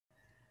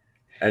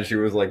And she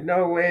was like,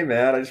 "No way,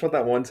 man! I just want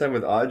that one time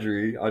with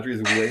Audrey.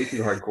 Audrey's way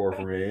too hardcore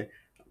for me."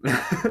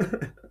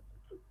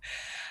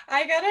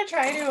 I gotta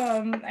try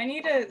to I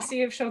need to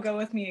see if she'll go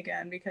with me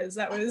again because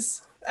that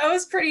was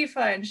pretty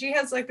fun. She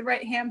has like the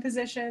right hand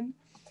position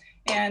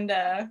and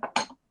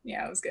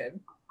yeah, it was good.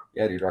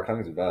 Yeah, dude, rock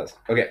climbing's the best.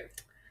 Okay,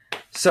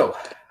 so,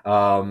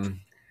 hello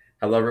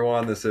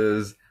everyone. This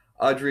is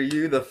Audrey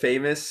Yu, the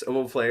famous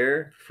oboe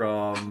player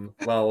from,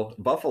 well,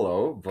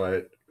 Buffalo,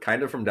 but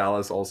kind of from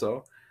Dallas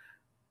also,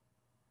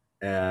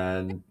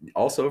 and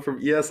also from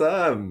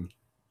ESM.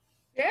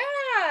 What's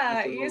Yeah.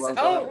 up You about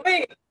oh that?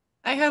 wait.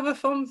 I have a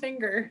foam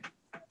finger.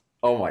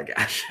 Oh my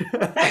gosh,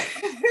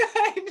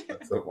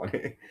 that's so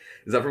funny.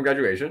 Is that from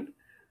graduation?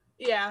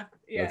 Yeah,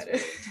 yeah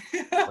That's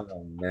it funny. is.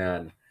 Oh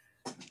man.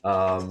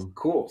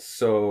 Cool.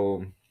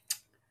 So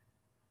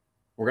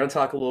we're gonna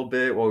talk a little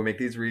bit while we make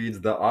these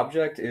reads. The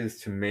object is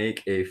to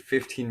make a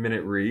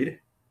 15-minute read.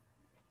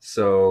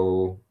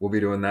 So we'll be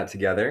doing that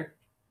together.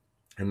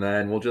 And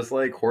then we'll just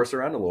like horse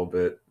around a little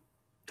bit,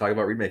 talk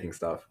about remaking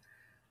stuff.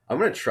 I'm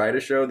gonna try to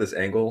show this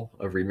angle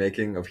of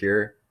remaking of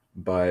here,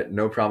 but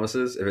no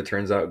promises. If it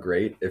turns out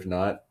great, if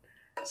not,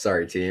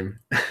 sorry team.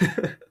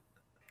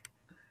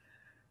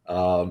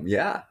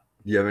 Yeah.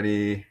 Do you have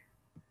any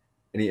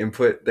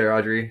input there,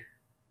 Audrey?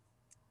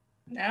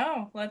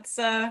 No, let's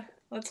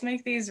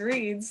make these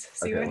reads,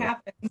 see Okay, what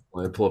happens.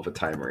 let me pull up a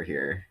timer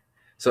here.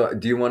 So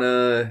do you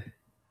wanna,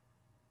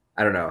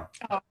 I don't know.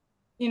 Oh,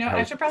 I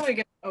How should probably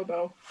get an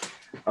oboe.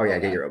 Oh yeah,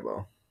 Hold get on. your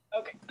oboe.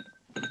 Okay.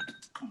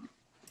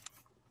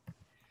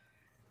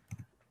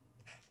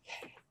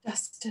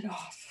 Dust it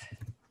off.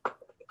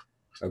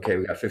 Okay,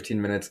 we got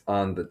 15 minutes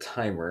on the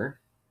timer.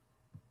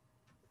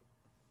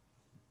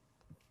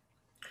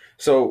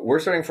 So we're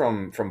starting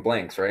from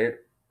blanks, right?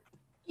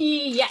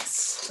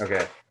 Yes.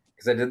 Okay.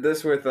 Because I did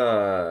this with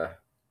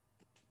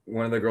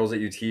one of the girls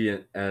at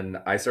UT, and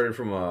I started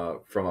from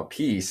a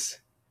piece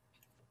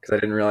because I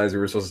didn't realize we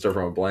were supposed to start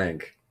from a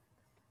blank.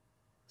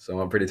 So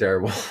I'm pretty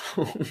terrible.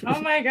 Oh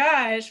my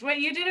gosh. Wait,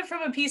 you did it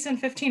from a piece in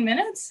 15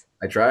 minutes?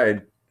 I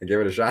tried. I gave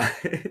it a shot.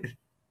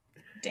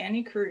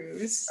 Danny All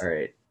Cruz.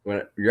 right.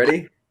 You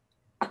ready?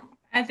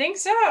 I think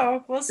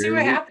so. We'll see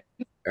what happens.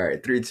 All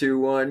right. Three, two,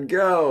 one,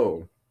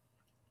 go.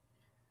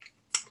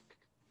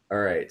 All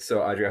right.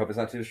 So Audrey, I hope it's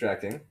not too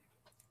distracting,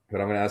 but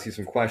I'm going to ask you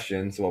some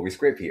questions while we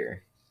scrape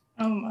here.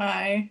 Oh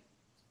my.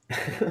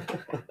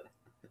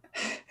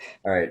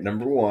 All right.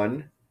 Number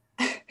one,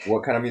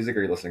 what kind of music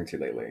are you listening to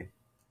lately?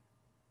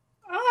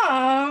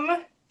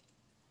 Um,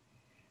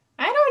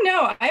 I don't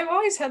know. I've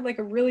always had like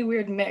a really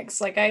weird mix.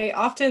 Like I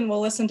often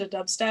will listen to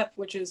dubstep,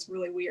 which is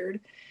really weird.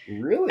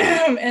 Really?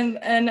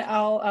 And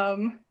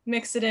I'll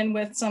mix it in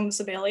with some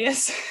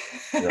Sibelius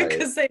Right.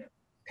 because they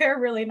pair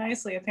really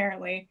nicely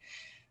apparently.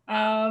 But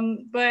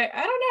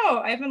I don't know.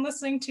 I've been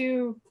listening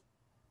to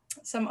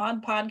some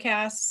odd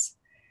podcasts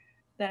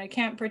that I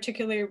can't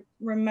particularly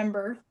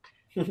remember.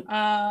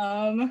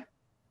 Um,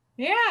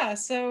 yeah,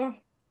 so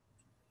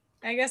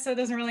I guess that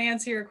doesn't really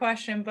answer your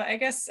question, but I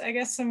guess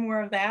some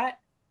more of that.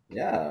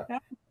 Yeah. Yeah.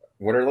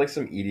 What are like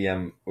some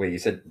EDM? Wait, you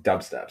said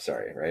dubstep,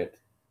 sorry, right?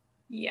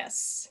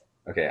 Yes.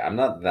 Okay, I'm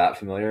not that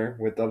familiar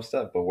with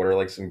dubstep, but what are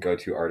like some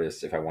go-to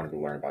artists if I wanted to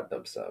learn about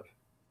dubstep?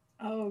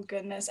 Oh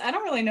goodness. I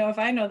don't really know if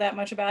I know that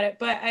much about it,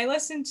 but I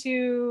listen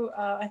to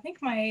I think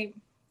my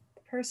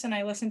person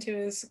I listen to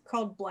is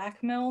called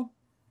Blackmill.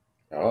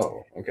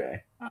 Oh,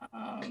 okay.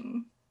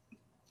 Um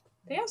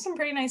they have some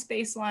pretty nice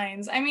bass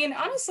lines. I mean,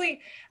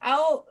 honestly,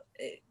 I'll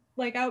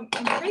I'm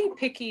pretty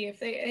picky if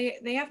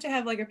they have to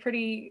have like a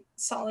pretty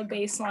solid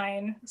bass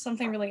line,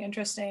 something really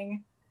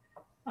interesting,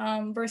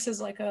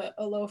 versus like a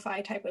lo-fi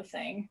type of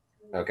thing.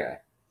 Okay.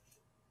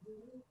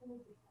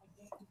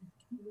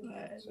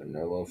 But So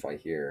no lo-fi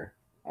here.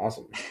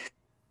 Awesome.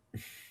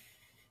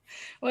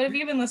 what have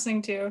you been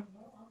listening to?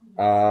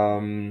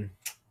 Um,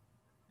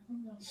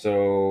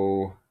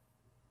 so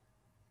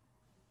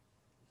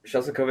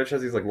Shostakovich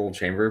has these like little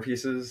chamber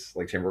pieces,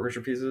 like chamber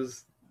orchestra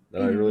pieces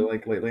that I really Mm-hmm.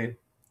 like lately.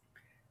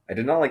 I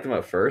did not like them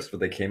at first, but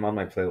they came on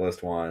my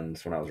playlist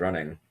once when I was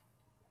running,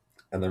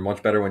 and they're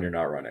much better when you're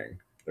not running.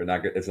 They're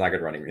not good. It's not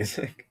good running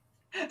music.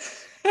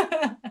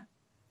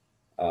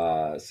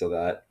 So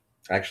that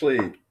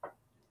actually,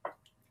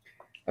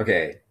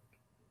 okay.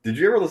 Did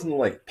you ever listen to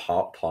like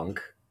pop punk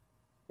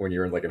when you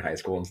were like in high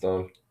school and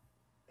stuff?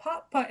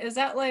 Pop punk, is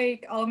that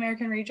like All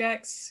American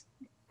Rejects,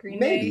 Green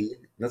Day? Maybe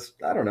that's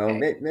I don't know.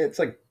 Okay. Maybe it's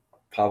like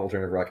pop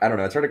alternative rock. I don't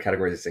know. It's hard to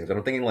categorize these things. But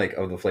I'm thinking like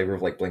of the flavor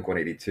of like Blink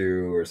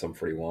 182 or some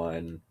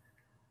 41.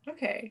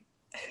 Okay.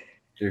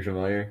 You're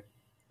familiar?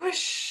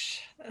 Whoosh.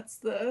 It's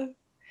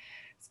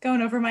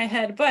going over my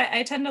head, but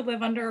I tend to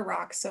live under a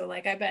rock, so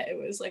like I bet it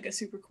was like a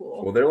super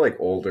Well, cool. they're like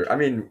older. I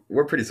mean,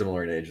 we're pretty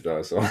similar in age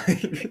though. So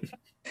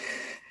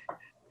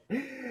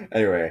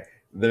anyway,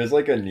 there's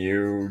like a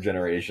new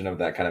generation of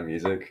that kind of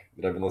music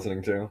that I've been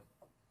listening to,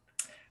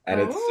 and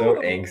it's so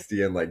Oh.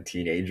 angsty and like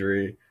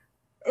teenagery.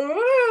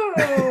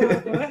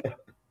 Ooh.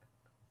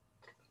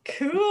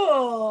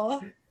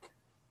 Cool.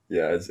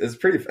 Yeah, it's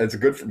pretty. It's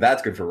good.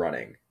 That's good for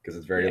running because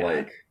it's very Yeah.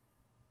 like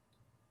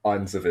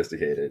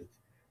unsophisticated.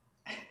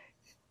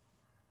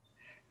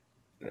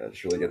 Yeah, it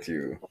just really gets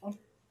you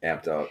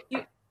amped up.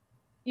 You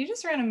you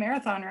just ran a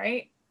marathon,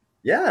 right?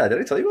 Yeah, did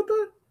I tell you about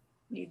that?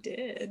 You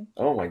did.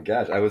 Oh my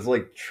gosh, I was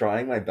like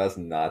trying my best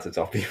not to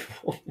tell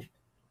people.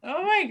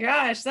 Oh my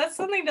gosh, that's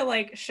something to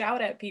like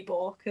shout at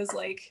people because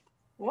like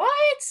what?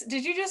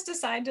 Did you just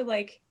decide to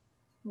like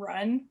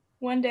run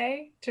one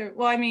day to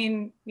well, I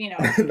mean, No,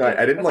 do a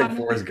I didn't like marathon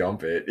Forrest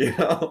Gump it, you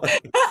know?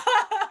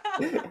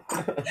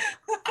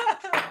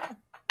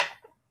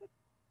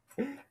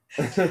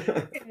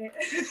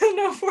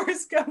 No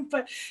Forrest Gump,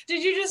 but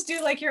did you just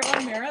do like your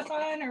own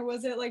marathon or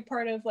was it like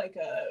part of like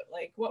a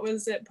like what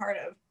was it part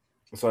of?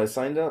 So I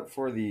signed up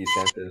for the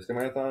San Francisco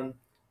Marathon,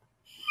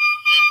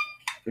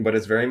 but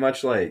it's very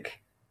much like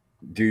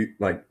do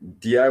like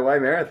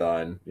DIY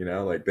marathon, you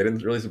know? Like they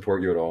didn't really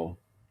support you at all.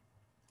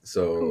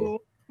 So Cool,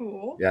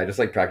 cool. yeah, I just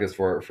like practiced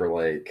for it for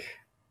like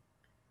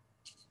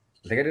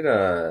I think I did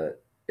a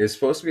it was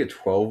supposed to be a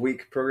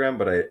 12-week program,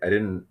 but I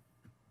didn't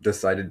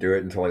decide to do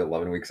it until like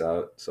 11 weeks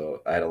out. So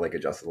I had to like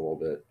adjust it a little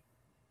bit.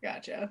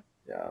 Gotcha.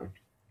 Yeah.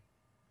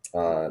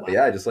 But Wow.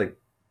 yeah, I just like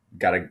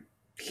got a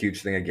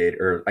huge thing of Gator,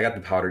 or I got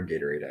the powdered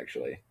Gatorade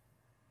actually,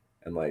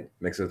 and like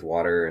mix it with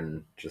water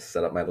and just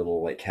set up my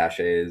little like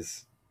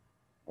caches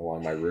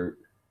along my route.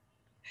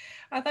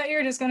 I thought you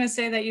were just gonna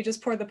say that you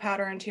just poured the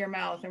powder into your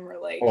mouth and were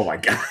Oh like my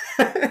god!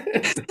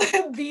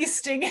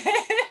 beasting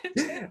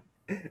it.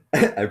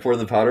 I poured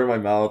the powder in my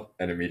mouth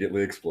and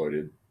immediately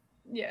exploded.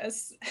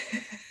 Yes.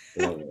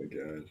 Oh my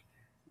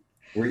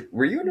god!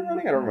 Were you into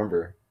running? I don't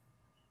remember.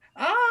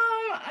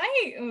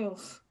 Oh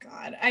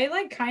God, I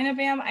like kind of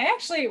am. I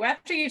actually,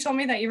 after you told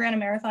me that you ran a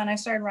marathon, I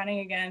started running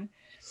again,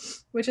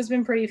 which has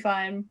been pretty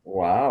fun.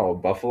 Wow,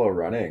 Buffalo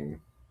running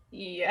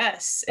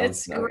Yes, sounds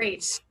it's nice.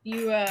 great.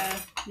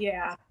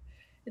 Yeah,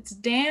 it's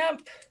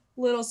damp,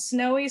 little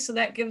snowy, so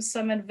that gives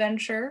some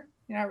adventure.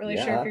 You're not really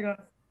sure if Yeah. you're going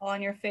to fall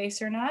on your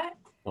face or not,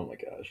 Oh my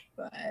gosh.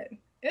 but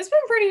it's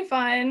been pretty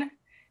fun.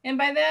 And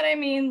by that I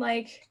mean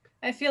like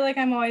I feel like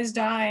I'm always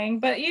dying,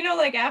 but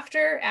like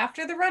after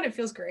the run, it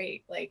feels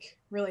great, like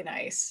really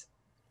nice.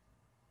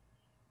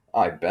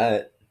 I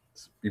bet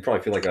you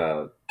probably feel like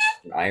an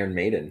Iron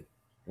Maiden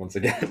once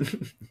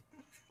again.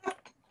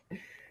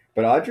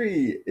 But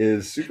Audrey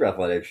is super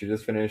athletic. She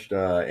just finished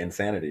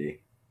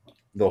Insanity,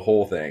 the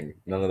whole thing.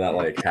 None of that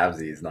like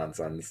halvesies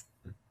nonsense.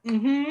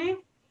 Mm-hmm.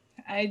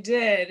 I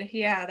did.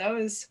 Yeah, that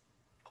was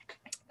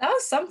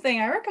something.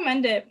 I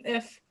recommend it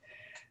if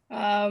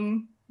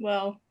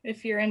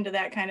you're into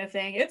that kind of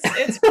thing.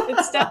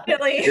 It's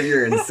definitely If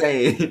you're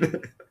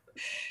insane.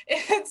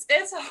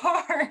 it's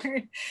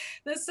hard.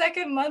 The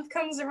second month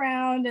comes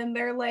around and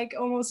they're like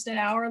almost an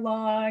hour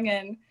long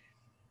and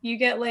you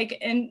get like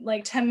in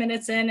like 10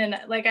 minutes in and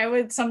like I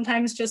would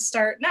sometimes just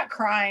start not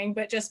crying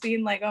but just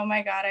being like, oh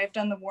my god, I've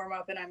done the warm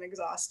up and I'm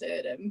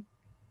exhausted and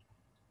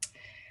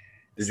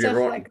Did you ever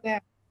stuff want? like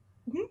that.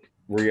 Mhm.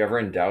 Were you ever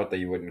in doubt that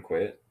you wouldn't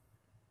quit?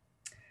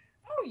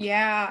 Oh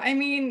yeah, I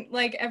mean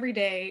like every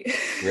day.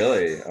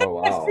 Really? Oh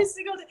Every wow.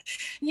 single day.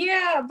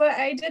 Yeah, but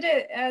I did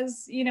it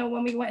as,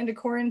 when we went into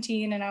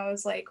quarantine and I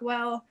was like,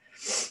 well,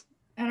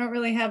 I don't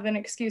really have an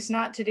excuse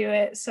not to do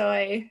it, so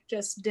I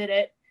just did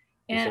it.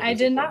 You're And so I did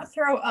disciplined. not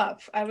throw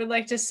up. I would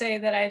like to say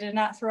that I did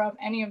not throw up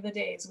any of the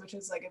days, which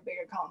is like a big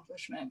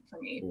accomplishment for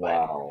me. But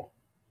Wow.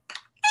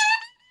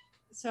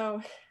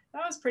 so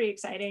that was pretty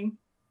exciting.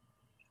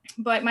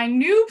 But my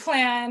new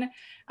plan,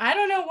 I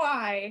don't know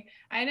why,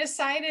 I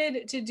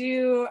decided to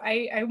do,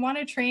 I want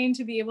to train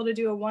to be able to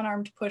do a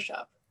one-armed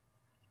push-up.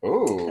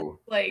 Oh,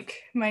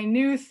 Like my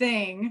new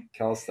thing.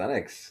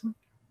 calisthenics.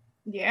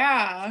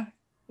 Yeah.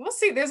 We'll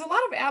see. There's a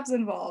lot of abs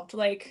involved,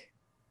 like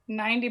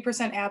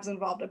 90% abs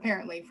involved,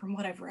 apparently, from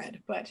what I've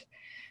read. But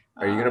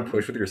Are you gonna um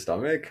push with your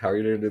stomach? How are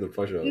you gonna do the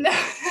push-up? no.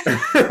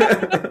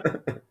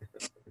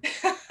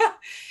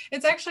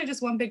 It's actually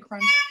just one big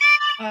crunch.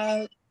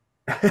 Uh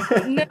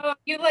no,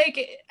 you like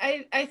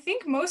I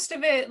think most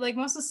of it, like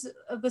most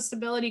of the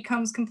stability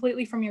comes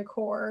completely from your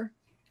core.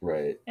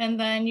 Right. And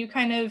then you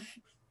kind of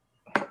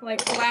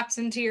like collapse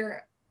into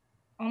your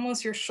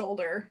almost your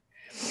shoulder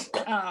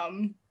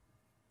um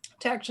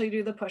to actually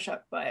do the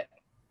push-up. But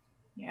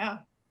yeah.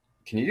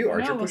 Can you do I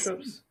don't archer know, we'll see.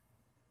 push-ups?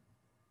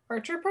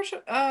 Archer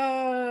push-up.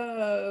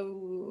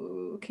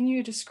 Can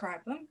you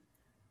describe them?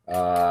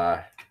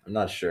 I'm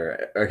not sure.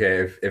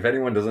 Okay, if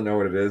anyone doesn't know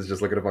what it is,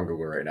 just look it up on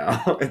Google right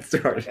now. It's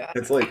hard. Yeah.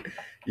 It's like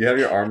you have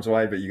your arms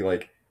wide, but you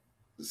like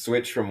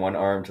switch from one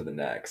arm to the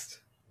next.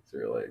 So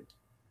you're like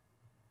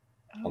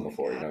Oh on the my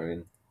floor. You god. know what I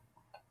mean?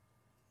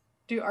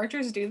 Do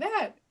archers do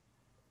that?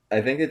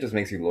 I think it just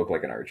makes you look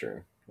like an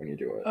archer when you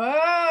do it.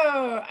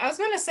 Oh, I was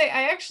gonna say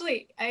I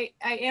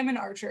am an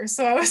archer,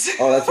 so I was,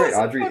 Oh, that's I right. was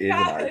like, Audrey oh is an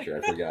god.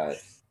 archer. I forgot.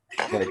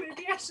 Like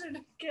Maybe I should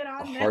get a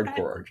on that.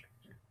 hardcore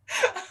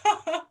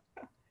archer.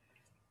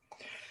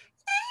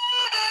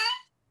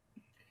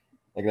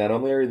 Like not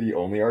only are you the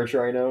only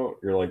archer I know,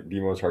 you're like the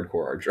most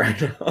hardcore archer I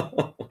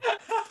know.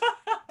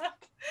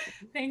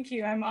 Thank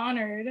you. I'm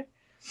honored.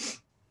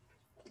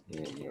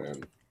 Oh,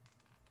 man.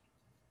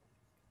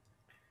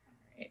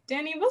 Right,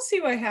 Danny, we'll see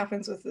what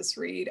happens with this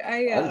read.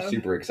 I'm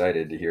super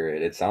excited to hear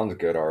it. It sounds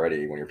good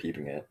already when you're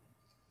peeping it.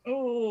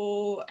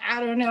 Oh, I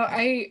don't know.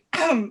 I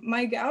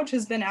my gouge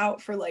has been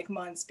out for like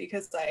months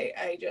because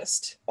I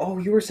just Oh,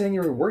 you were saying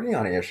you were working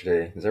on it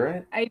yesterday. Is that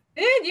right? I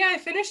did, yeah, I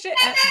finished it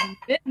at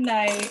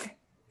midnight. Okay.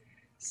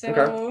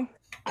 So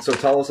So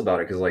tell us about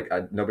it, because like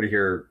nobody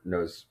here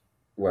knows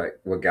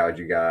what gouge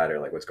you got or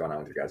like what's going on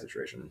with your guy's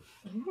situation.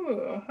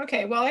 ooh,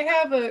 okay. Well, I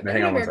have a Now,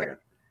 hang on one Kunibert. second.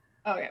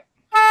 Oh yeah.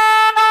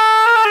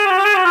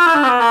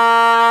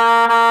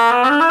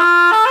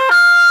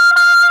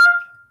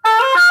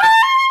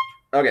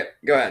 Okay,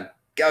 go ahead.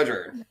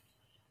 Gouger.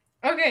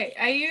 Okay,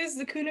 I use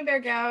the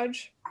Kunibert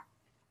gouge,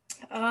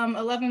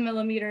 11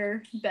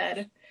 millimeter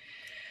bed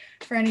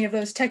for any of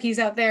those techies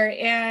out there.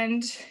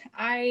 And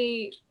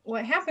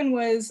what happened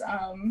was,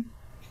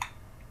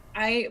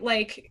 I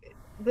like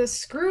the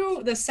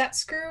set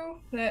screw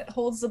that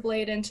holds the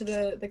blade into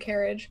the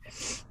carriage.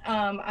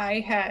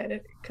 I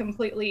had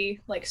completely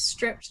like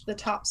stripped the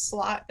top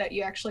slot that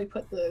you actually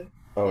put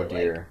Oh the like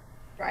dear.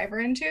 driver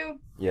into.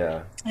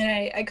 Yeah.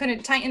 And I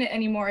couldn't tighten it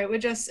anymore. It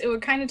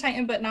would kind of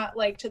tighten, but not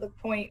like to the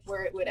point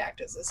where it would act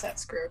as a set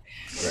screw.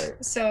 Right.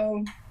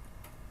 So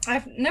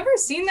I've never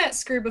seen that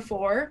screw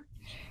before.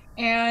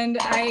 And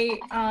I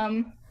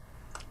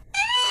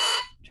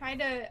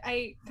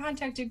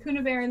contacted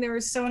Kunibert and they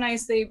were so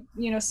nice. They,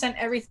 sent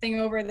everything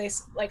over. They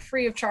like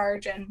free of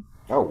charge, and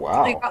Oh they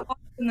wow. got lost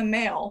in the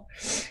mail.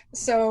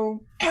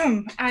 So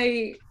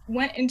I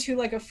went into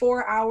like a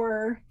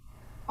 4-hour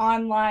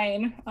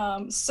online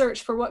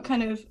search for what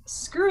kind of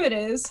screw it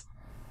is.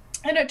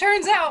 And it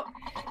turns out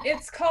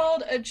it's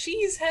called a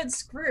cheese head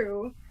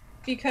screw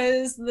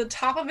because the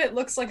top of it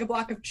looks like a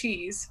block of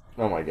cheese.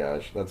 Oh my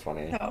gosh, that's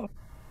funny. So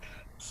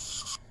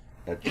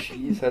A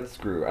cheese head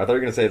screw. I thought you were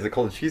gonna say, is it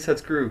called a cheese head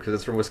screw because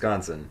it's from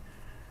Wisconsin?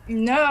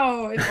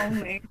 no, it's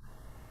only.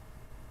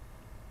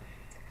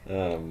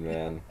 Oh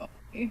man.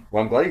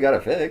 Well, I'm glad you got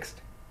it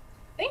fixed.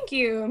 Thank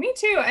you. Me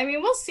too. I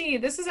mean, we'll see.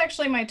 This is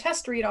actually my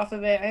test read off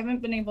of it. I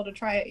haven't been able to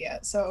try it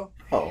yet, so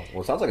Oh,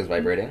 well, it sounds like it's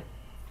vibrating.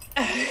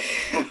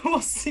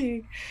 we'll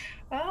see.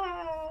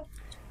 Ah.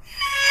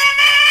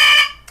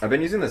 I've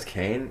been using this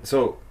cane.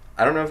 So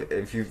I don't know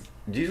if you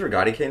do you use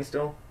Regatti cane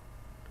still.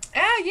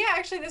 Yeah,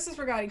 actually, this is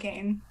Regatta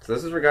cane. So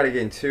this is Regatti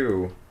cane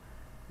too,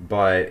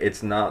 but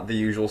it's not the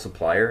usual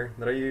supplier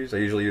that I use. I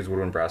usually use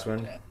Woodwind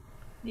Brasswind,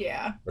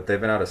 Yeah. but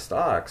they've been out of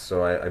stock,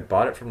 so I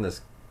bought it from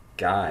this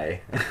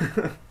guy.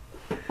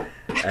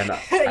 And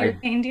Your I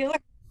cane dealer?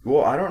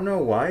 well, I don't know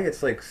why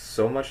it's like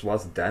so much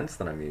less dense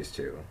than I'm used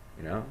to,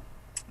 you know?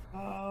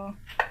 Oh.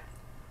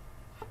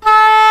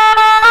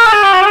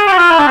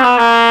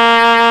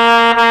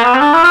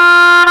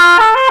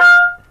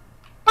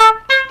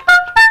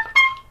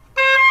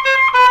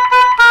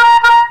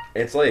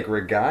 It's like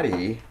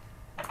Regatti.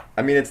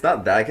 I mean, it's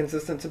not that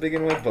consistent to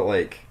begin with, but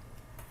like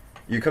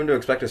you come to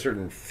expect a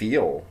certain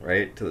feel,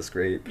 right, to the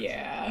scrape.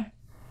 Yeah.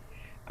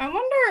 I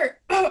wonder.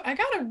 I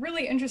got a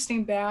really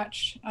interesting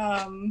batch.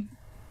 I don't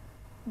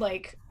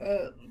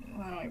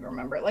even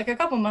remember. Like a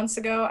couple months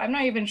ago. I'm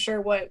not even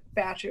sure what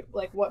batch,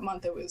 what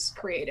month it was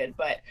created,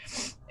 but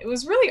it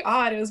was really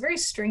odd. It was very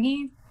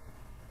stringy.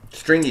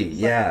 Stringy, But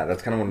yeah,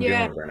 that's kind of what I'm dealing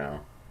yeah, with right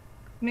now.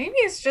 maybe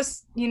it's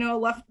just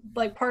left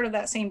like part of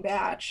that same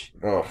batch.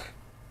 Ugh,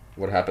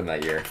 what happened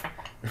that year?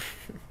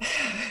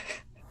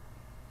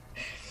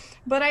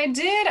 But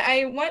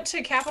I went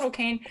to Capital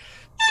Cane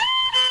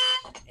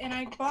and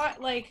I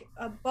bought like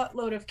a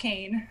buttload of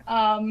cane.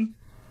 And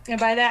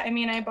by that I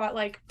mean I bought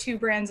like 2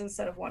 brands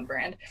instead of 1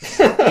 brand.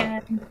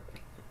 And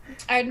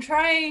I'm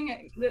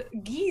trying the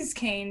Geese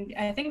cane.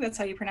 I think that's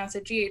how you pronounce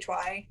it.Ghys,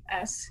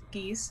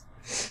 Geese.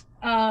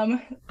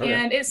 Okay.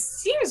 And it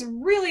seems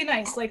really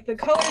nice. Like the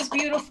color is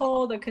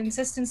beautiful. The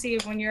consistency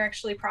of when you're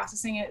actually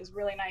processing it is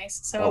really nice.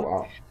 Oh So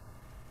wow.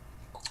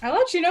 I'll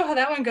let you know how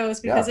that one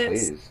goes Yeah, because it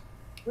please.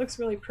 looks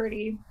really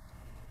pretty.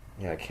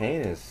 Yeah,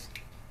 cane is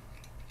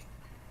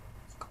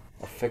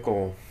a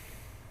fickle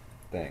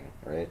thing,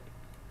 right?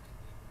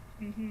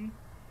 Mm-hmm.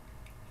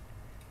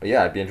 But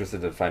yeah, I'd be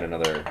interested to find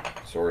another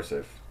source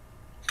if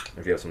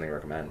you have something to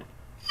recommend.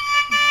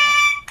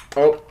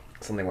 Oh,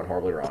 something went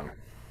horribly wrong.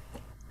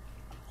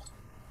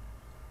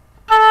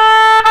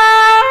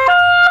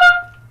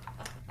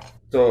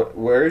 So,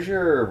 where's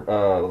your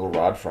little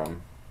rod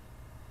from?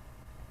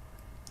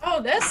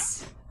 Oh,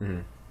 this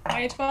Hmm.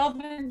 my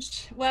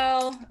 12-inch.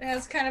 Well, it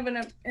has kind of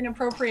an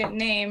inappropriate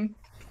name.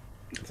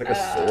 It's like a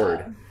Uh,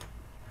 sword.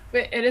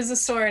 but it is a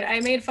sword. I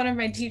made fun of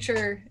my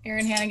teacher,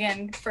 Erin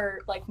Hannigan,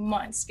 for like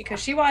months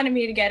because she wanted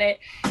me to get it,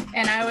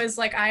 and I was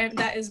like,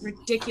 that is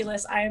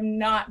ridiculous. I am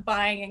not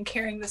buying and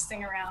carrying this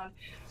thing around.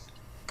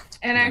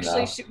 And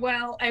actually,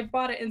 No. I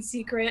bought it in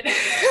secret.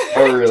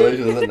 Oh, I really?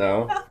 She did, doesn't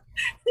know?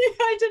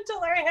 I did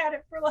tell her I had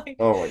it for like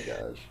Oh my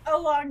gosh. a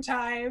long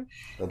time,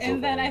 That's so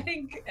and then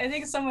funny. I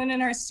think someone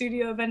in our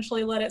studio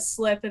eventually let it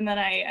slip, and then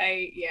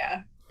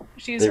yeah,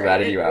 she's They right.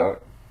 ratted you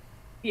out?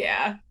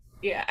 Yeah,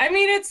 yeah. I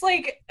mean, it's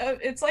like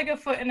a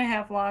foot and a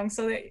half long,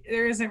 so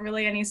there isn't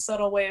really any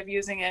subtle way of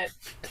using it.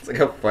 It's like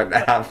a foot and a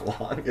But half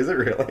long. Is it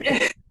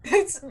really?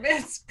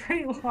 it's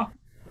pretty long, Oh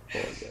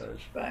my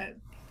gosh. but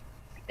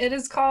it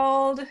is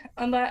called.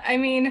 I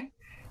mean,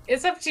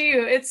 It's up to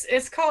you.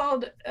 It's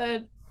called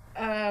a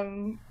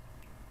um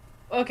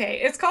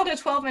okay, it's called a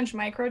 12-inch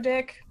micro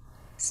dick,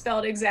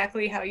 spelled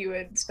exactly how you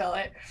would spell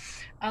it.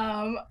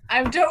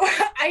 I don't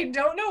I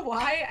don't know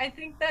why. I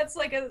think that's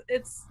like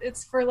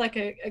it's for like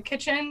a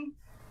kitchen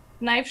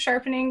knife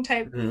sharpening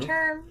type Mhm.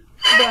 term,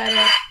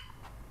 but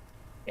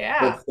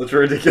yeah, That's a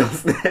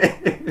ridiculous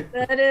name.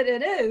 that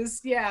it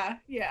is. Yeah,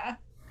 yeah.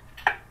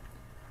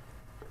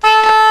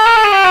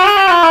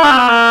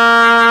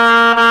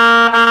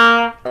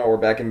 Oh, we're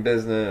back in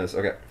business.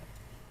 Okay.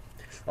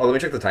 Oh, let me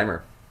check the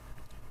timer.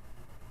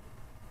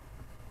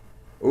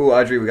 Ooh,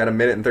 Audrey, we got a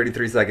minute and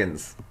 33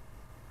 seconds.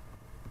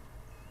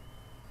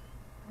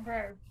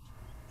 Okay.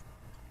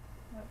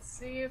 Let's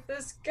see if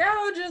this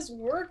gouge is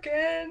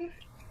working.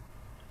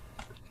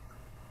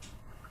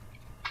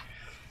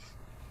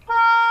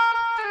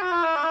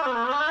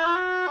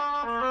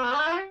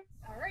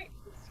 All right,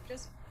 it's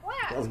just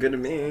flat. Sounds good to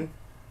me.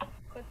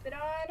 Clip it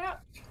on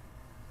up.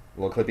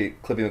 A little Clippy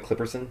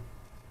McClipperson.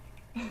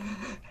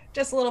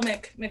 Just a little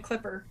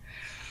McClipper.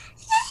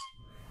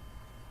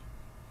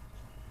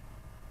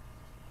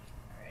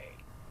 All right.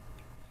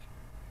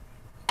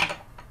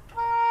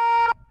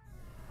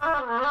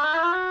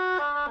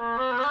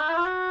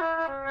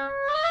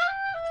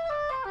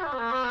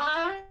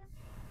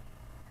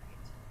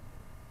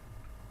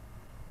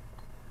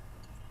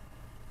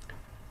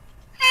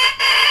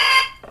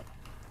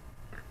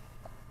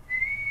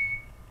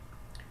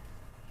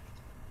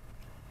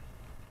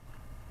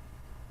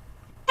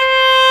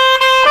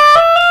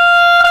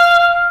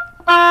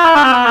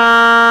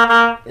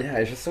 Yeah,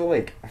 it's just so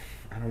like,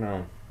 I don't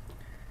know.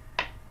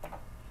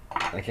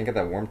 I can't get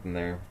that warmth in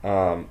there.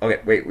 Okay,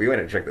 wait, we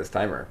want to check this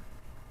timer.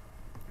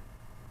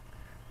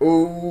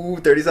 Ooh,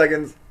 30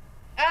 seconds.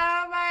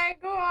 Oh my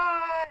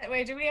god!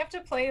 Wait, do we have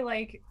to play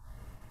like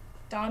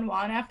Don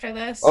Juan after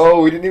this?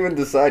 Oh, we didn't even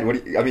decide.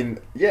 What do you, I mean,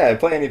 yeah,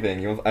 play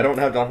anything. I don't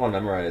have Don Juan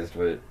memorized,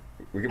 but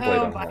we can play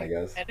Oh Don Juan, I my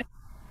guess. god.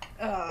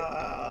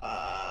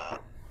 Uh,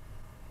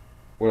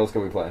 What else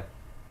can we play?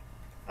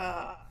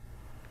 uh.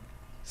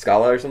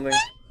 Scala or something?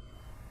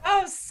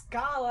 Oh,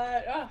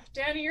 Scarlett. Oh,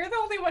 Danny, you're the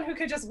only one who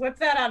could just whip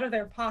that out of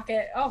their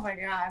pocket. Oh my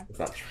god. That's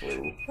not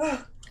true.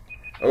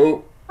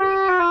 Oh,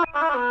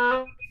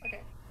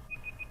 Okay.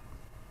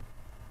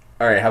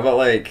 all right. How about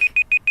like?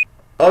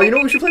 Oh, you know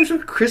what we should play? We should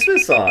play a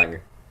Christmas song.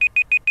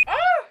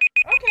 Oh,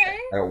 okay.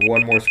 I got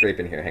one more scrape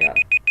in here. Hang on.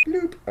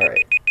 Bloop. All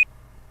right.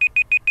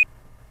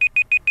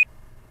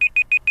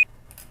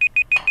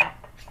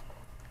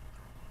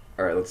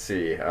 All right. Let's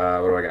see.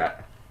 What do I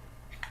got?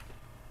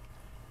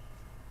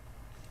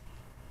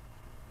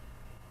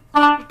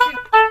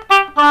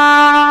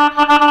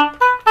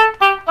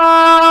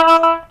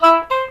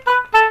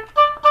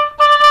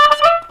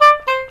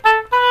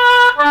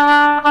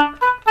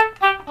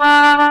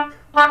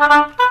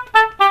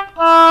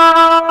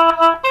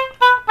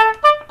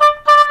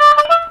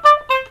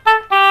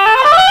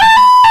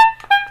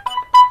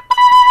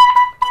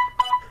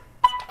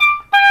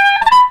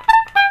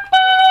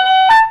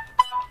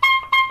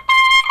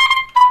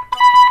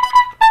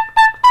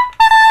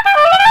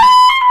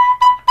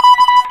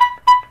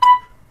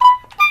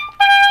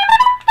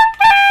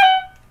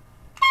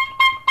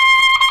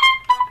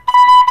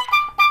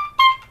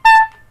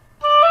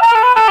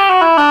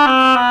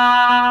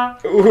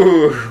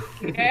 Ooh.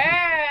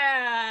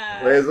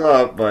 Yeah. Ways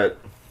up, but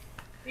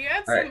You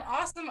had all right. some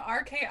awesome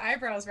RK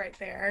eyebrows right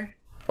there.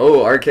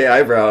 Oh, RK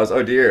eyebrows.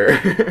 Oh dear.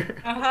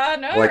 Uh-huh.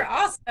 No, they're Like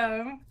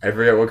awesome. I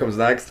forget what comes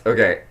next.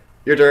 Okay,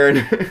 your turn.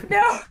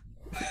 No.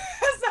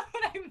 That's not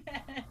what I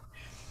meant.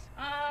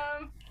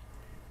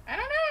 I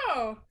don't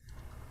know.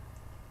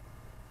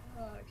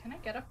 Can I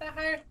get up that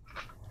high?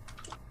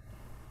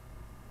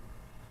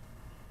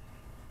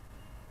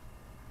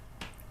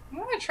 I'm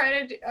gonna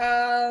try to do,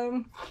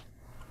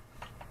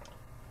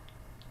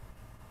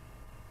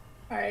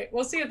 all right,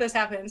 we'll see if this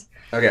happens.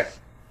 Okay.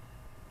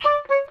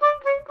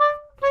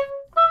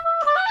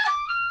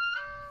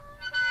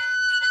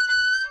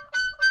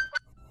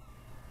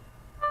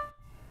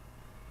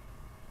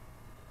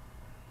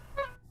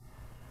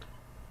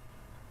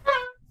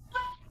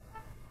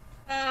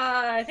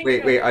 I think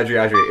Wait, wait, Audrey,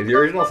 is the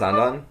original sound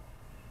on?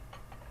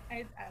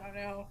 I don't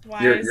know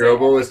why Your is your it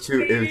oboe like is too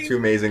waiting?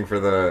 amazing for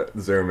the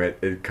Zoom.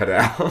 It cut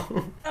out.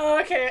 Oh,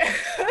 okay.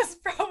 That's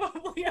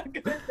probably a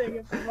good thing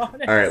if I'm All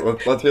right,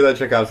 honest. let's hear that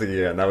Tchaikovsky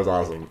again. That was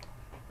awesome.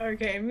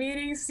 Okay,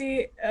 meeting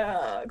seat,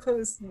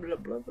 close, blah,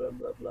 blah, blah,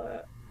 blah, blah.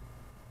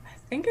 I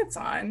think it's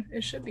on.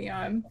 It should be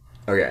on.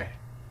 Okay.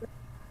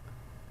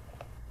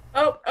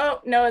 Oh,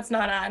 no, it's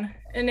not on.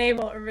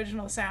 Enable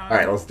original All sound.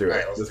 right, let's do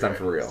it. This time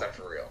for real.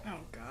 Oh,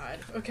 God.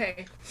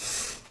 Okay.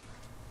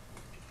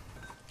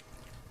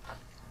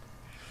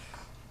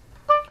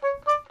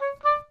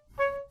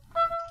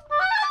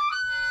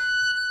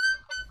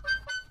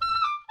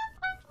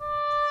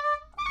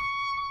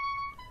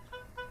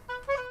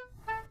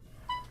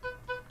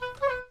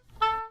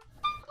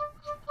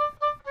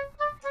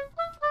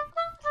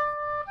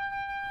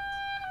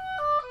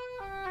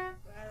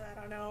 I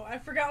don't know. I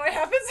forgot what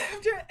happens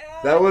after.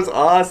 That was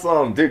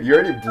awesome, dude. You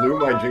already blew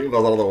my jingle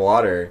bells out of the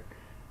water.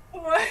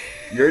 What?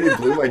 You already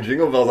blew my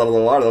jingle bells out of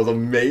the water. That was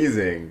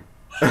amazing.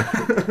 All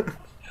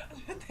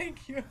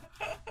Thank you.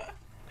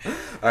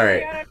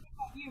 right. Yeah, I don't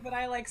know about you, but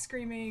I like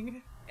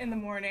screaming in the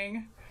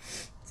morning.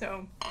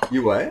 So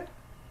You what?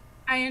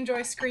 I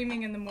enjoy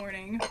screaming in the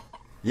morning.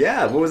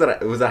 Yeah. What was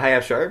that? Was that high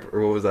F sharp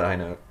or what was that high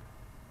note?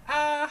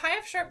 High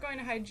F sharp going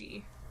to high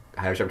G.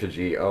 High F sharp to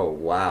G. Oh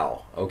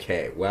wow.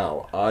 Okay.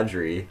 Well,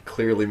 Audrey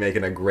clearly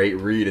making a great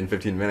read in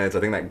 15 minutes. I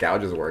think that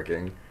gouge is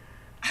working.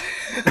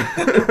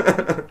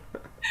 That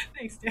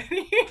Thanks,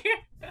 Danny.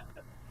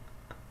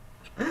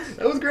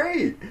 was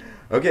great.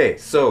 Okay,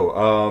 so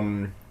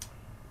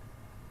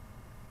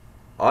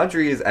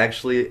Audrey is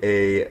actually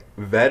a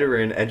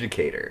veteran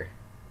educator.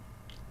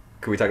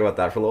 Can we talk about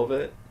that for a little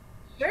bit?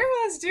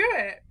 Sure, let's do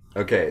it.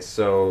 Okay,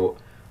 so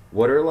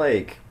what are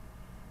like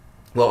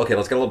well, okay,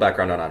 let's get a little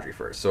background on Audrey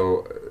first.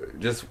 So,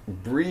 just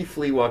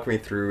briefly walk me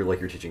through like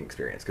your teaching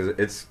experience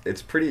because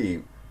it's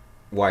pretty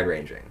wide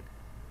ranging.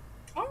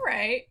 All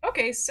right.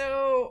 Okay,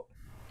 so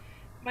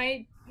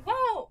my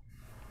well,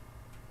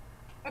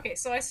 okay,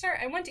 so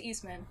I went to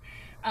Eastman,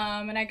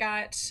 and I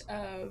got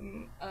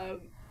a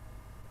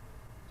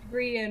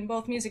degree in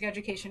both music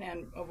education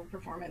and vocal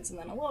performance, and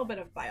then a little bit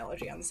of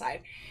biology on the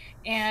side.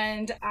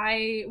 And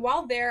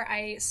while there,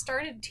 I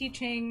started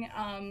teaching.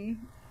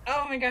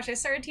 Oh my gosh, I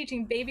started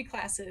teaching baby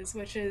classes,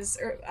 which is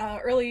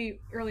early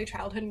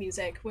childhood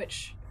music,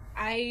 which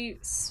I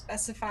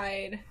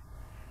specified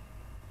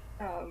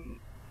um,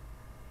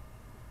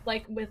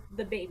 like with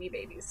the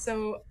babies.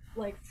 So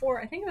like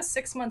I think it was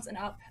 6 months and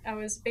up. I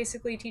was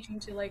basically teaching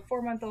to like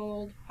 4 month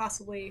old,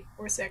 possibly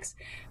or six,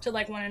 to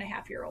like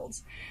 1.5 year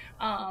olds.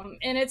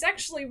 And it's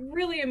actually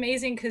really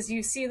amazing because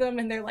you see them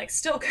and they're like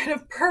still kind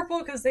of purple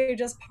because they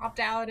just popped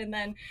out, and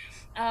then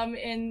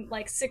in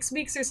like 6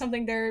 weeks or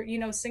something, they're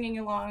singing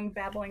along,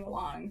 babbling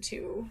along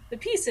to the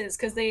pieces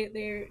because they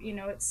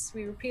it's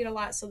we repeat a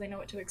lot, so they know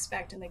what to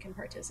expect and they can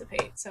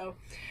participate. So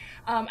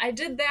I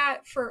did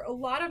that for a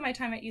lot of my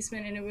time at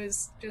Eastman, and it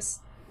was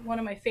just one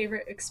of my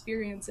favorite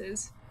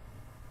experiences.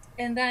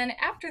 And then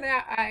after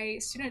that, I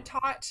student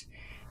taught.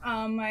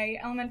 My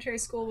elementary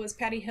school was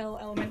Patty Hill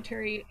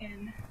Elementary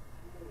in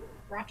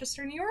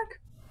Rochester, New York.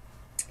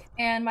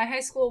 And my high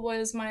school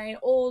was my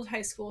old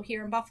high school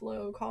here in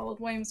Buffalo called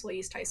Williamsville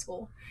East High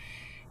School.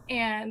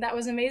 And that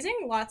was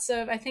amazing.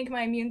 I think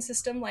my immune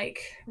system like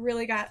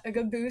really got a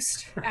good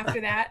boost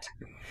after that.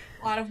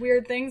 A lot of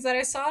weird things that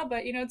I saw,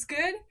 but it's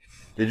good.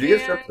 Did you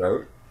get And strep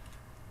throat?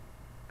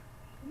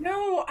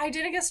 no, I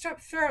didn't get strep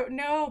throat.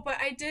 No, but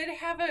I did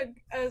have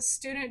a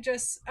student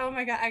just, oh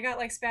my God, I got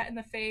like spat in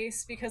the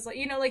face because, like,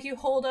 like you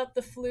hold up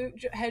the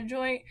head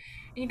joint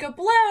and you go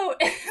blow,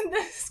 and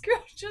this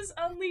girl just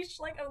unleashed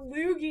like a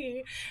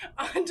loogie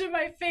onto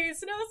my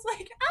face. And I was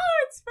like,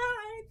 oh, it's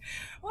fine.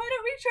 Why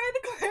don't we try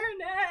the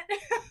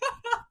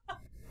clarinet?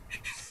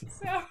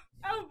 So,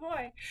 oh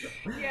boy.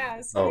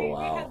 Yeah, so Oh we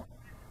had,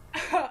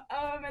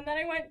 wow. and then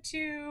I went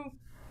to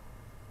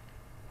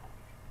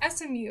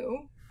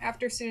SMU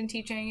after student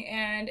teaching,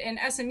 and in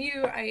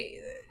SMU,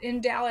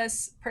 in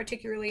Dallas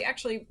particularly,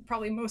 actually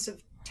probably most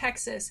of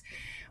Texas,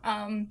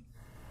 um,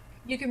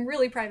 you can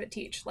really private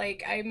teach.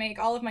 Like I make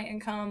all of my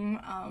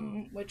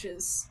income, which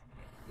is,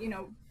 you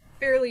know,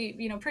 fairly,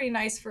 pretty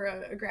nice for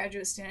a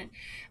graduate student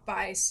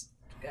by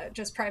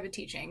just private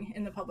teaching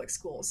in the public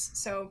schools.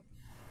 So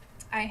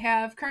I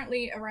have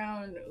currently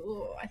around,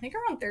 I think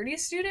around 30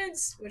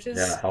 students, which Yeah,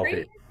 is great.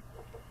 healthy.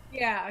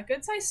 Yeah, a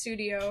good sized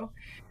studio.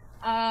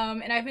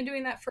 And I've been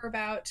doing that for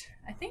about,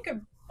 I think,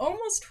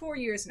 almost 4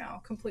 years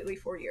now, completely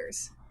 4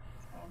 years.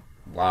 So,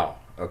 Wow.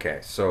 Okay.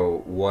 So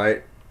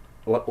what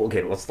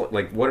okay, let's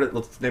like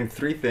let's name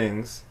three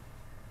things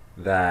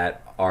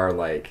that are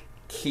like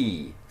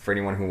key for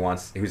anyone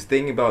who's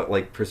thinking about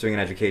like pursuing an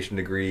education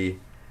degree.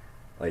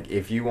 Like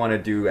if you want to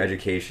do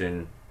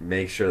education,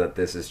 make sure that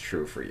this is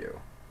true for you.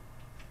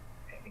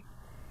 okay.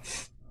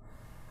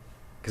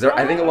 Because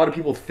I think a lot of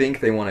people think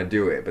they want to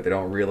do it, but they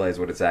don't realize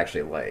what it's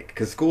actually like.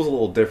 Because school's a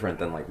little different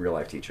than like real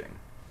life teaching.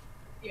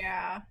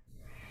 Yeah.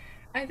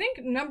 I think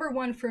number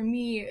one for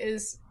me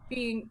is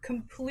being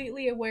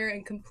completely aware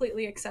and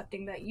completely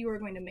accepting that you are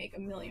going to make a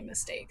million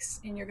mistakes,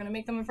 and you're going to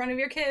make them in front of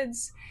your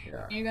kids,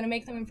 Yeah. and you're going to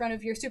make them in front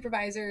of your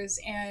supervisors,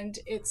 and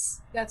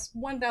that's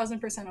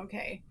 1000%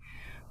 okay.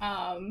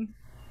 Um,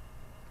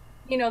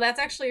 that's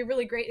actually a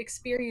really great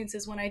experience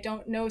is when I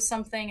don't know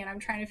something and I'm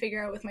trying to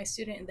figure out with my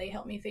student and they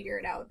help me figure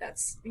it out.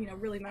 That's,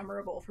 really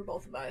memorable for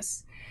both of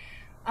us.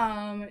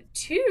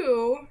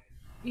 Two,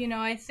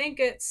 I think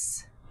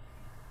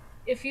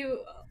if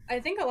you, I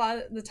think a lot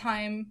of the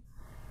time,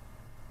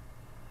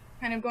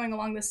 kind of going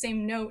along the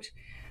same note,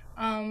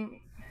 um,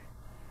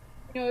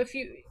 if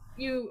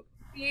you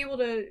be able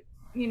to,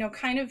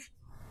 kind of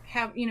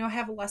have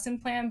a lesson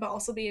plan, but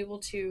also be able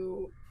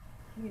to,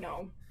 you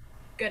know,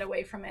 get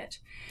away from it.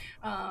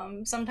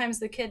 Sometimes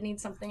the kid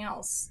needs something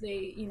else.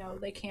 They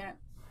can't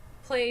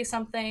play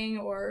something,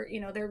 or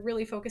they're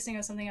really focusing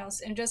on something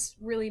else, and just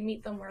really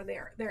meet them where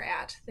they're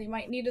at. They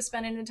might need to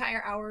spend an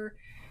entire hour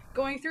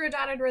going through a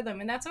dotted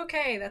rhythm, and that's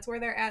okay. That's where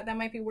they're at. That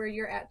might be where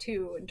you're at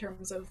too, in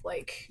terms of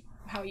like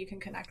how you can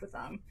connect with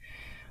them.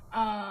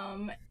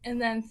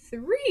 And then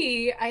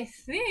three, I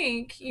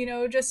think,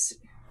 just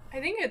I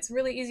think it's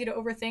really easy to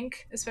overthink,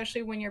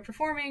 especially when you're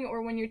performing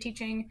or when you're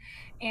teaching.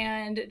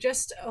 And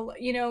just,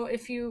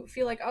 if you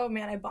feel like, oh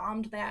man, I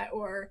bombed that,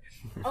 or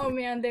oh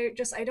man,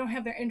 I don't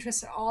have their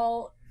interest at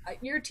all.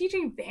 You're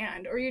teaching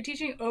band or you're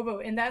teaching oboe,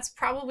 and that's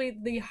probably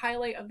the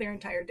highlight of their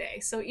entire day.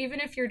 So even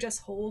if you're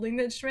just holding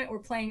the instrument or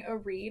playing a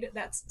reed,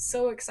 that's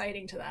so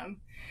exciting to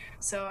them.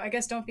 So I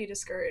guess don't be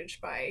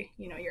discouraged by,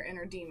 your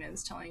inner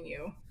demons telling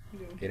you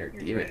Inner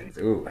you're doing demons.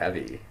 Ooh,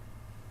 heavy.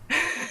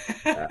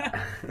 Uh,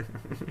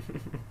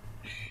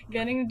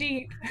 getting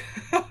deep.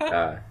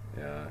 yeah,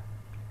 yeah.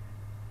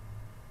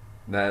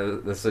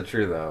 That's so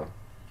true though.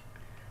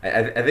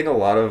 I think a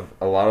lot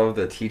of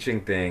the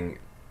teaching thing,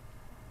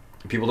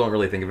 people don't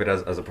really think of it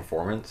as a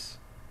performance,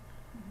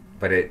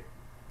 but it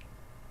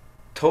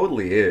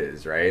totally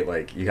is, right?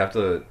 Like you have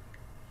to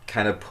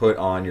kind of put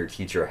on your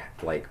teacher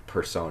like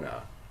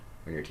persona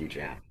when you're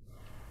Yeah. teaching.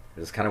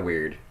 It's kind of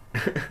weird,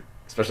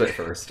 especially at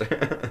first.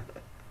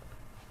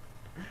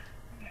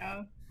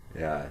 Yeah.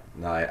 Yeah,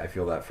 no, I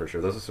feel that for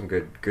sure. Those are some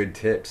good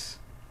tips.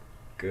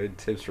 Good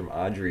tips from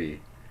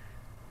Audrey.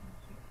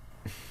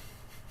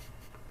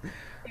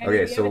 Yeah,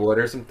 Okay, you so have what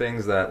are some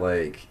things that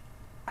like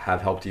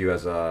have helped you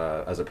as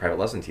a private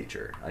lesson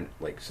teacher?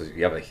 Like, so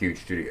you have a huge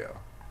studio.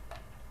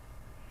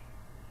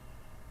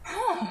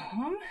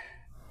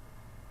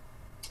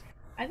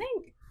 I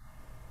think,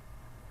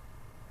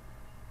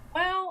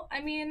 well,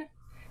 I mean,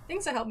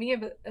 things that help me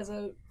as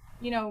a,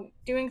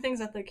 doing things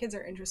that the kids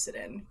are interested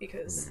in,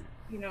 because,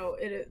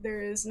 Mhm.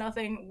 there is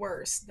nothing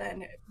worse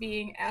than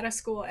being at a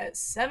school at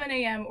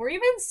 7 a.m. or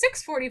even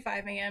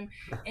 6:45 a.m.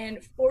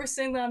 and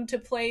forcing them to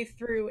play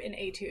through an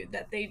etude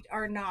that they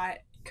are not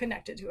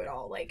connected to at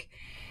all. Like,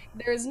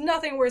 there's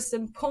nothing worse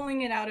than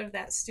pulling it out of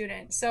that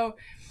student. So,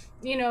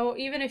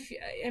 even if,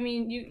 I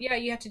mean,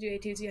 you have to do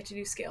etudes, you have to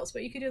do scales,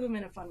 but you could do them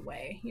in a fun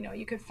way.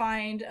 You could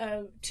find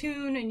a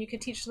tune and you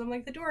could teach them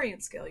like the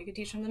Dorian scale. You could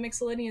teach them the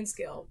Mixolydian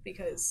scale,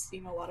 because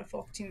a lot of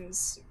folk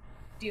tunes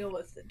deal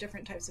with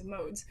different types of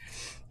modes.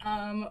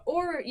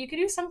 Or you could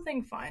do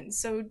something fun.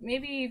 So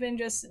maybe even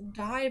just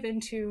dive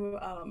into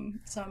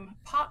some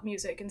pop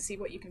music and see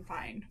what you can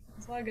find.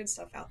 There's a lot of good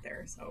stuff out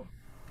there. So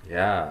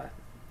Yeah,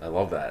 I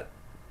love that.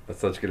 That's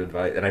such good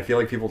advice, and I feel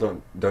like people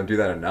don't do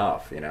that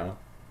enough. You know,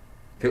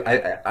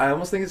 yeah, I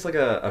almost think it's like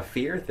a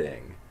fear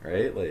thing,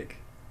 right? Like,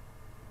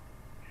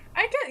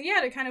 I get,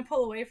 yeah, to kind of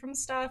pull away from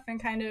stuff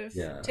and kind of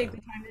yeah, take the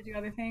time to do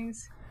other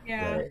things.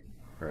 Yeah. right,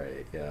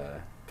 right, yeah.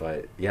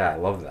 But yeah, I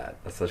love that.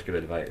 That's such good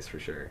advice for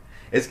sure.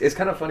 It's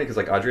kind of funny because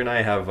like Audrey and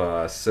I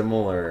have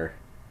similar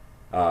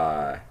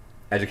uh,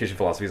 education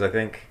philosophies. I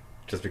think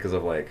just because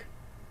of like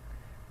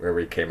where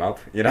we came up,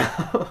 you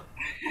know.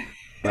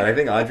 But I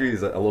think Audrey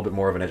is a little bit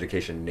more of an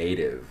education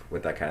native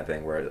with that kind of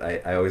thing. Where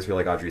I always feel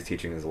like Audrey's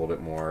teaching is a little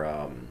bit more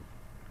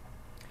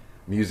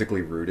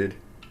musically rooted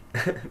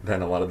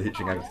than a lot of the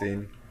teaching I've Aw.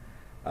 seen.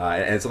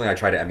 And it's something I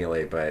try to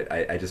emulate, but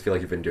I just feel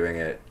like you've been doing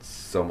it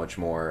so much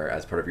more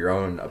as part of your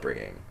own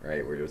upbringing,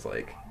 right? Where you're just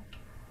like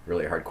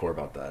really hardcore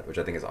about that, which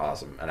I think is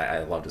awesome. And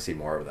I love to see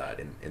more of that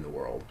in the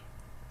world.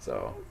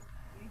 So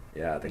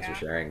yeah, thanks for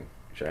Yeah.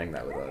 sharing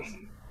that with us.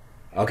 Right.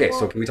 Okay,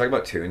 so Well, can we talk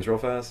about tunes real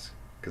fast?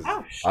 Because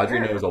oh, Audrey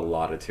sure. knows a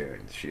lot of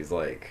tunes. She's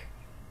like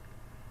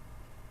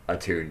a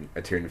tune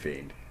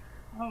fiend.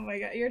 Oh my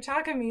God. You're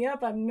talking me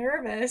up. I'm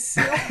nervous.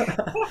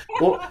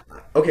 Well,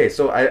 okay,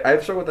 so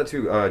I've struggled with that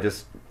too.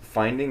 Just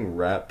finding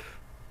rep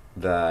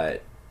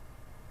that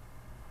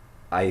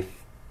I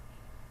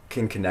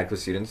can connect with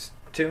students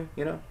to,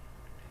 you know.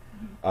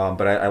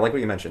 But I like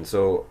what you mentioned.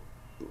 So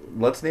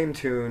let's name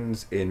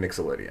tunes in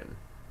Mixolydian.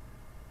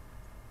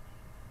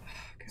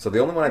 So the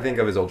only one I think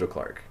Okay. of is Ojo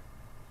Clark.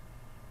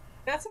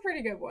 That's a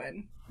pretty good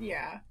one.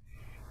 Yeah.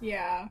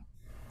 Yeah.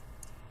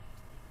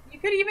 You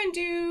could even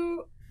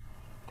do,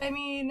 I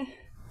mean,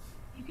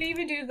 you could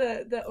even do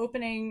the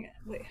opening.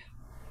 Wait,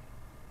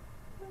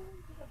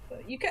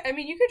 you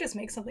could just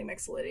make something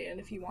Mixolydian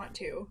if you want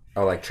to.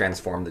 Oh, like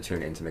transform the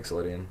tune into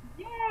Mixolydian.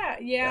 Yeah,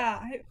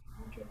 Yeah. yeah.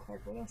 Joe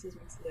Clark. What else is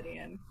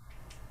Mixolydian?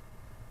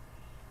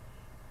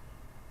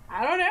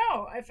 I don't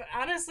know. If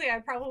honestly, I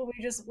probably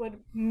just would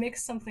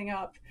mix something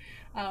up,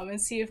 and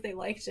see if they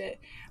liked it.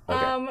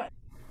 Okay. I'm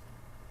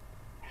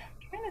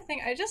trying to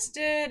think. I just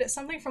did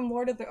something from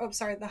Lord of the. Oh,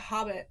 sorry, The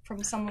Hobbit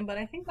from someone, but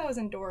I think that was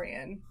in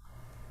Dorian.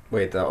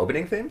 Wait, the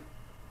opening theme?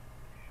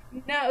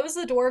 No, it was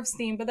the dwarves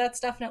theme, but that's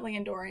definitely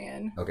in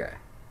Dorian. Okay.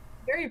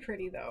 Very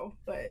pretty though,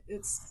 but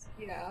it's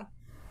yeah.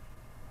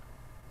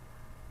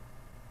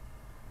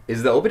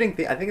 Is the opening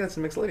theme? I think that's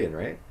Mixolydian,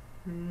 right?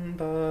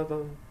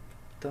 Ba-bum,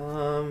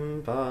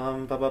 dum,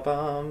 bum,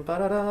 ba-ba-bum,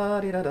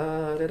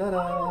 ba-da-da-dee-da-da-dee-da-da.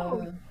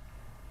 Oh,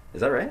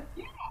 Is that right?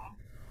 yeah,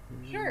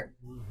 sure.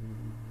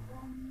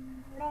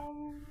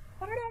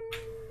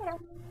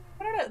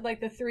 Like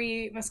the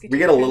Three We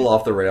get a Musketeers kind little of.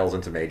 off the rails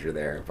into major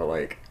there, but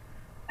like,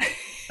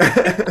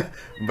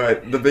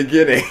 but the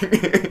beginning.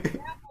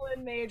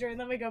 In major, and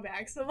then we go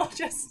back. So we'll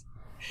just,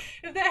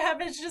 if that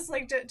happens, just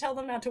like to tell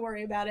them not to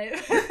worry about it.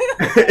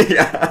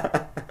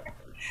 Yeah.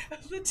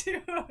 The two.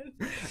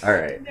 All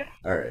right. No,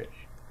 All right.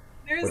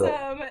 What there's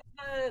else?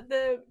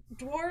 the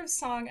dwarves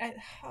song.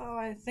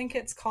 I think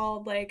it's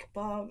called like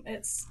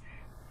it's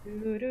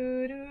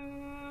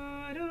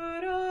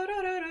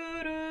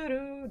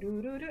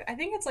I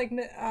think it's like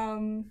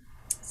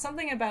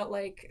something about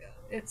like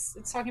it's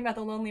talking about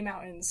the lonely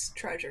mountains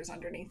treasures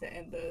underneath it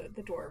and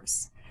the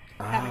dwarves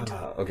having to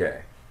Ah,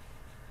 okay.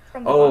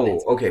 from the Oh,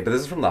 hobbits. okay, but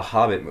this is from the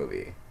Hobbit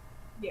movie.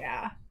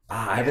 Yeah,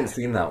 Ah, I haven't yeah,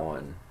 seen that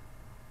one.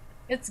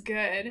 it's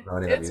good. No,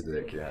 any of that It's music,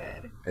 really yeah.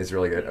 good. It's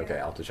really good. Yeah, Okay,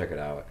 I'll have to check it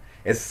out.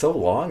 It's so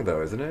long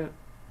though, isn't it?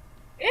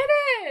 it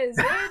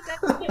is. It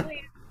definitely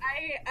is.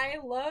 I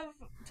love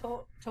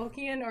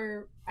Tolkien,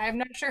 or I'm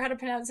not sure how to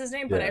pronounce his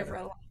name, but I've Yeah.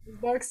 read a lot of his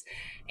books,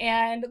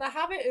 and The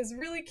Hobbit is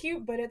really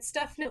cute, but it's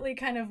definitely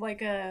kind of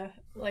like a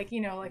like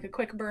like a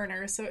quick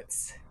burner. So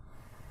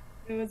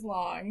it was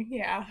long.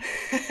 Yeah.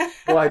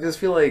 Well, I just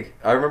feel like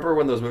I remember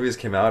when those movies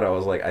came out, I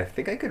was like, I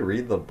think I could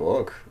read the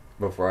book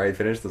before I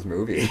finish this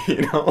movie,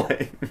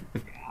 like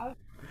Yeah.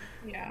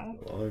 Yeah.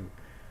 long.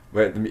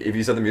 But if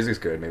you said the music's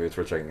good, maybe it's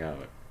worth checking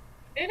out.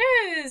 It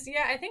is.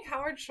 Yeah, I think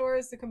Howard Shore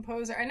is the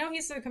composer. I know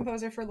he's the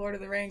composer for Lord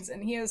of the Rings,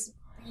 and he is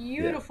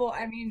Yeah. beautiful.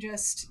 I mean,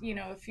 just,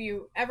 if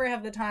you ever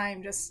have the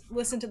time, just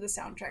listen to the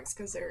soundtracks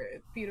because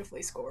they're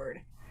beautifully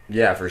scored.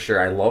 Yeah, for sure.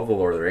 I love the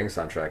Lord of the Rings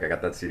soundtrack. I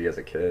got that CD as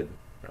a kid.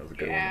 That was a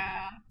good one.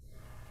 Yeah.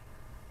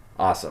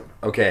 Awesome.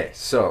 Okay,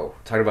 so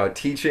talking about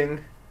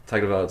teaching,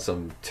 talking about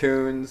some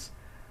tunes.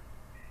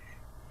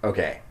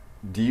 Okay.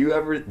 Do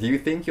you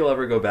think you'll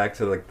ever go back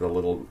to like the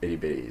little itty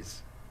bitties?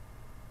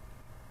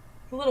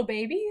 The little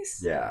babies?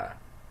 Yeah.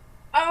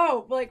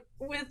 Oh, like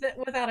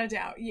without a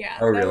doubt. Yeah,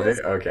 Oh, that really? was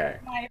Okay.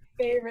 my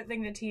favorite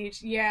thing to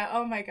teach. Yeah,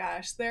 oh my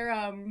gosh.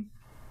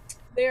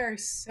 They are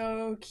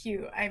so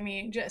cute. I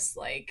mean, just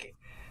like,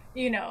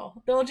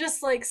 they'll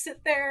just like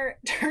sit there,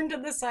 turn to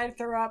the side,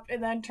 throw up,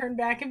 and then turn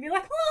back and be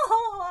like,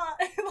 oh,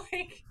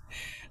 like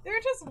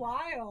they're just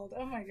wild.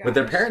 Oh my But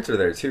their gosh. parents are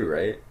there too,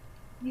 right?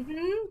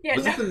 Yeah,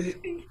 Was no, this the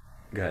mu-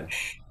 Good.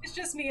 it's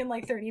just me and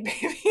like 30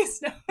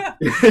 babies. No,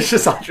 It's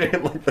just Audrey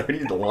and like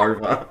 30 the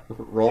larva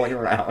rolling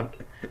around.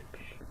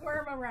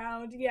 worm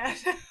around. Yeah.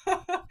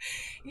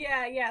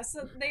 Yeah, yeah.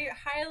 So they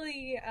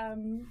highly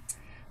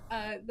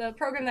the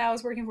program that I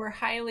was working for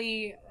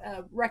highly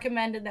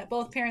recommended that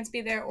both parents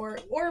be there, or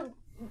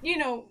you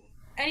know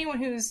anyone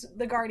who's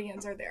the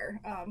guardians are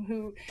there,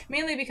 who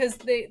mainly because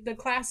the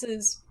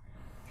classes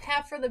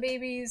half for the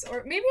babies,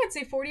 or maybe I'd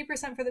say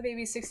 40% for the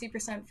babies,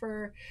 60%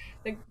 for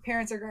the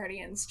parents or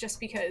guardians, just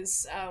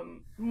because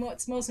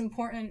what's most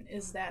important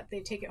is that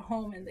they take it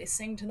home and they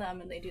sing to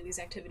them and they do these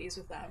activities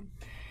with them,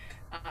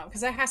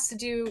 because that has to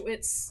do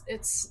it's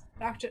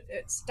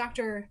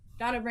Dr.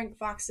 Donna Brink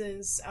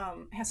Fox's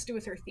has to do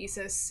with her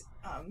thesis,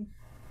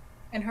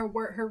 and her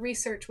work, her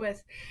research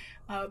with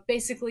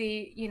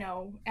basically,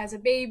 as a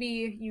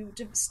baby you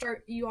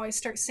always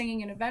start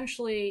singing, and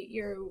eventually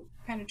you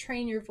kind of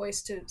train your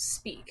voice to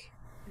speak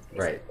is Right,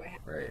 basically what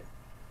happens. right.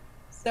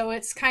 So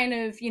it's kind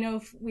of,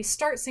 if we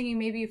start singing,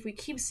 maybe if we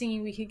keep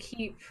singing, we could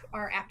keep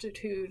our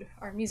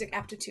music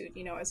aptitude,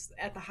 as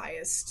at the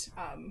highest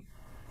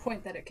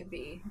point that it could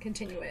be, and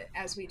continue it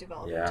as we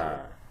develop into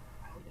Yeah.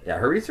 childhood. Yeah,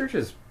 her research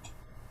is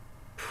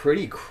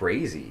pretty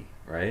crazy,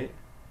 right?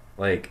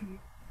 Like, Mhm.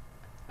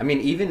 I mean,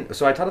 even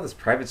so, I taught at this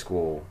private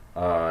school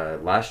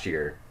last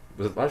year.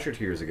 Was it last year,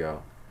 2 years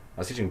ago?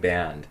 I was teaching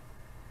band,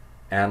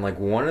 and like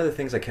one of the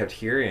things I kept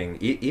hearing,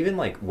 even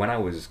like when I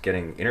was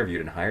getting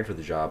interviewed and hired for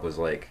the job, was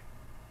like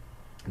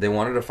they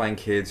wanted to find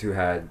kids who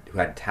had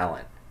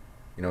talent.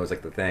 You know, it was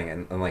like the thing,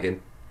 and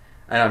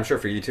I'm sure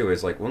for you too.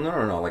 Is like, well, no,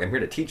 no, no. Like, I'm here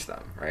to teach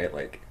them, right?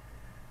 Like,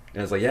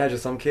 and it's like, yeah,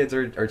 just some kids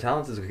are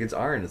talented, some kids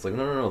aren't. It's like,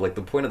 no, no, no. Like,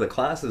 the point of the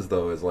classes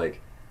though is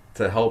like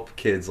to help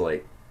kids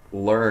like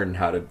learn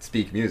how to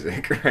speak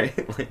music,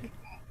 right? Like,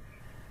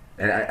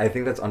 and I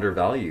think that's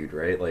undervalued,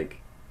 right?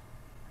 Like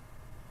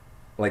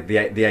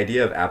the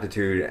idea of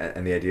aptitude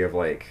and the idea of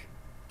like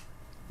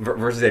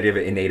versus the idea of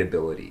innate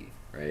ability,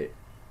 right?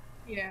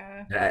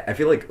 Yeah. And I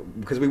feel like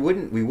because we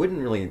wouldn't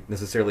really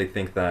necessarily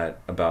think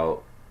that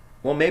about,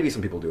 well, maybe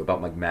some people do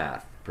about like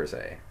math per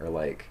se, or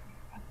like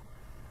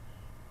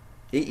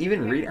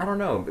even Yeah. read. I don't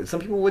know.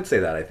 Some people would say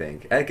that. I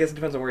think. I guess it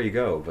depends on where you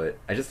go, but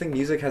I just think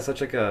music has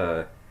such like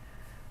a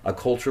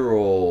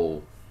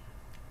cultural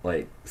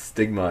like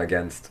stigma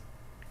against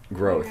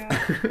growth. Yeah.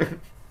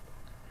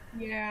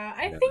 Yeah,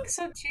 I Yeah. think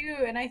so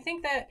too. And I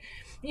think that,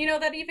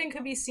 that even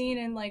could be seen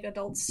in like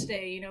adults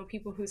today,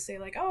 people who say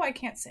like, "Oh, I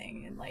can't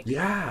sing." And like,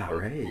 Yeah. well,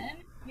 you Right.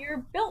 can.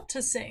 You're built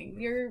to sing.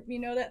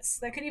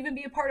 That could even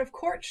be a part of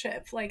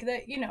courtship. Like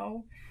that,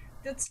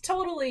 that's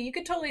totally, you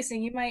could totally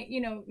sing. You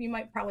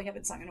might probably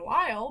haven't sung in a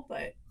while,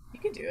 but you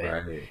could do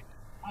it. Right.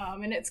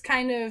 And it's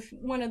kind of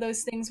one of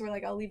those things where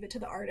like I'll leave it to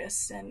the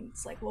artist, and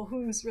it's like, well,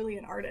 who's really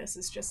an artist?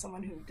 It's just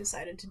someone who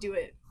decided to do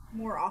it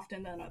more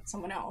often than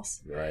someone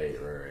else. Right.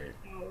 Right.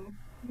 So,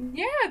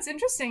 yeah, it's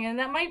interesting, and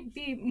that might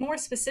be more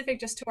specific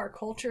just to our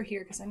culture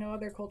here, because I know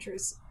other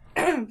cultures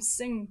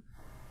sing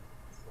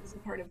as a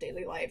part of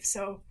daily life.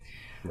 So,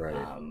 Right.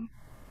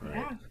 Right.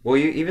 yeah, Well,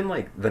 you even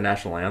like the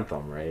national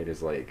anthem, right?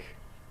 Is like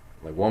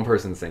Like one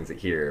person sings it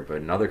here, but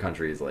in other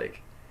countries,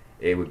 like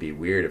it would be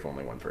weird if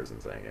only one person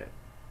sang it.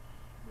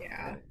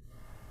 Yeah. Right.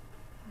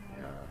 Yeah.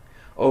 Yeah.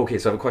 Oh, okay,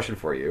 so I have a question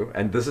for you,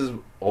 and this is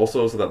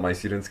also so that my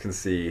students can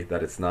see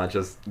that it's not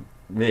just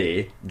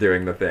me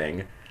doing the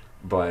thing,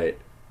 but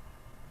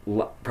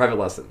private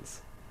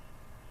lessons,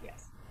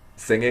 Yes.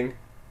 singing.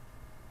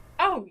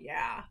 Oh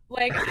yeah.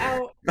 Like,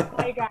 oh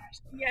my gosh.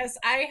 Yes,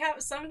 I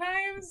have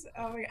sometimes,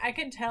 I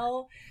can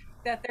tell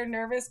that they're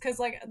nervous because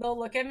like they'll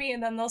look at me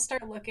and then they'll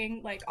start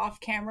looking like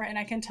off camera and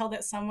I can tell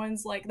that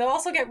someone's like they'll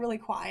also get really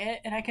quiet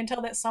and I can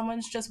tell that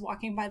someone's just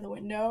walking by the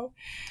window.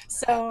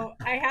 So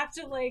I have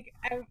to like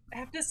I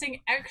have to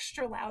sing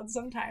extra loud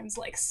sometimes,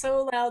 like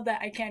so loud that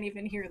I can't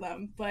even hear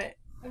them. But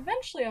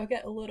eventually I'll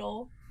get a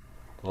little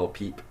A little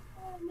peep.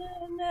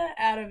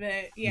 out of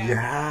it. Yeah.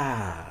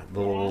 Yeah,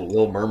 the Yeah.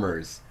 little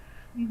murmurs.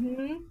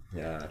 Mm-hmm.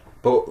 Yeah,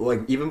 but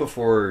like even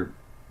before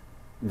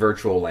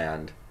virtual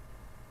land,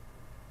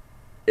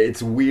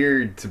 it's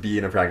weird to be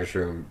in a practice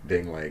room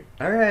being like,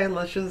 all right,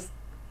 let's just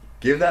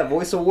give that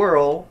voice a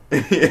whirl.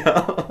 You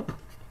know?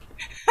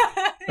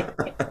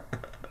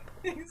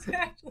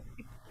 Exactly.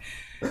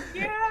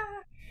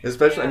 Yeah.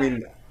 Especially, I Yeah.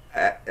 mean,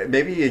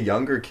 maybe a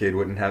younger kid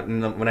wouldn't have.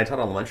 When I taught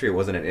elementary, it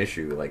wasn't an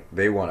issue. Like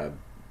they want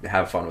to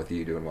have fun with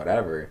you doing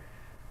whatever.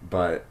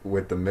 But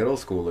with the middle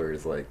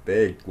schoolers, like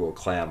they will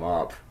clam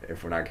up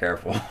if we're not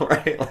careful,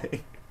 right?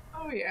 Like,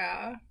 Oh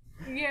yeah.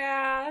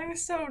 Yeah, I'm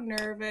so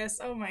nervous.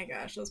 Oh my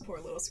gosh, those poor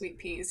little sweet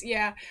peas.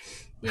 Yeah.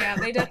 Yeah,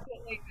 they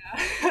definitely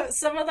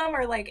some of them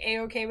are like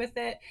a-okay with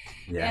it,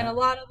 and yeah, a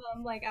lot of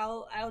them like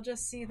I'll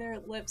just see their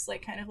lips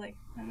like kind of like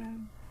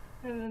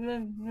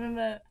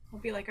I'll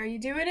be like, "Are you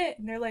doing it?"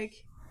 And they're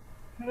like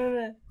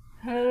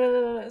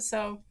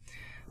so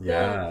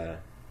they'll yeah.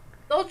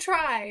 they'll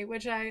try,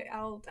 which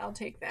I'll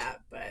take that,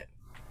 but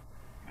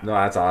No,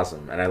 that's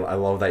awesome, and I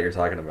love that you're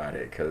talking about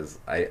it because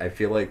I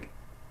feel like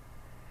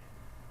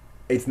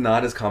it's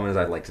not as common as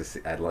I'd like to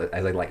see as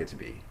I'd like it to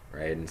be,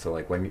 right? And so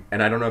like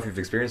and I don't know if you've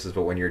experienced this,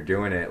 but when you're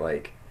doing it,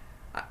 like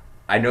I,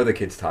 I know the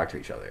kids talk to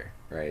each other,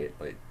 right?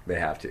 Like they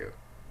have to,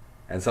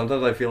 and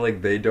sometimes I feel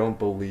like they don't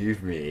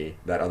believe me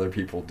that other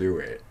people do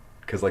it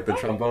because like the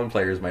okay. trombone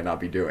players might not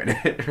be doing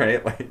it,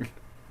 right? Like,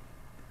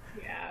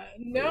 Yeah,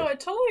 yeah. no, it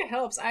totally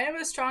helps. I am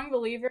a strong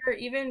believer,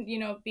 even,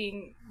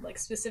 being like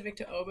specific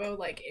to oboe,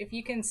 like if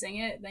you can sing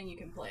it, then you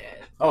can play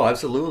it. Oh, Like,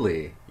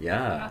 absolutely,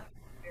 there's yeah. nothing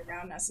to play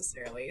around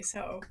necessarily.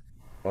 So,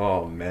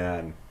 Oh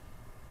man,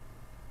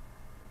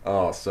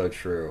 oh so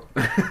true.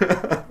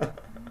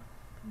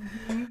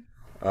 mhm.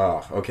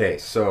 Oh, okay.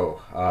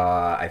 So,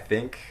 I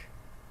think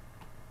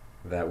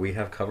that we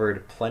have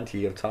covered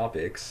plenty of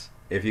topics.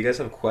 If you guys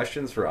have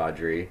questions for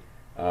Audrey,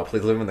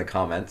 please leave them in the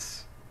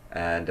comments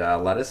and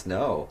let us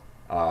know.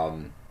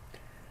 Um,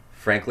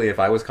 Frankly, if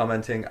I was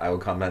commenting, I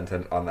would comment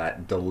on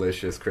that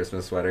delicious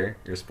Christmas sweater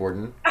you're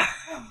sporting.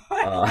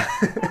 Uh,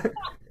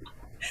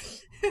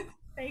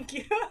 Thank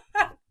you.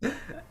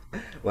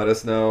 Let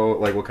us know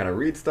like what kind of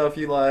read stuff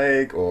you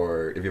like,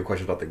 or if you have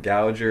questions about the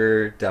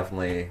Gouger.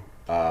 Definitely,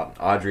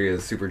 Audrey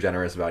is super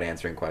generous about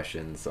answering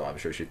questions, so I'm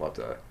sure she'd love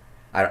to.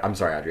 I'm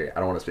sorry, Audrey. I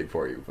don't want to speak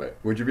for you, but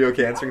would you be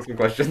okay answering some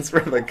questions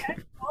for like?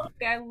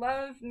 I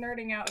love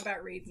nerding out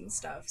about reads and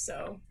stuff.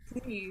 So,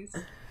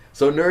 please.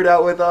 So nerd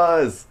out with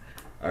us.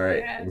 All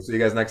right, Yeah. we'll see you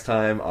guys next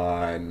time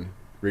on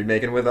Read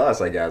Making with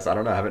Us. I guess I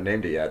don't know. I haven't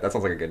named it yet. That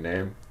sounds like a good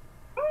name.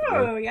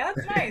 Yeah. Oh, yeah,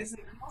 that's nice.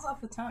 It rolls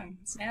off the tongue.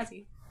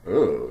 Snazzy.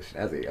 Ooh,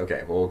 snazzy.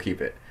 Okay, well we'll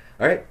keep it.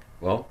 All right.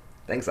 Well,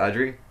 thanks,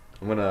 Audrey.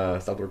 I'm gonna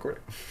stop the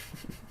recording.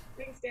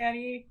 Thanks,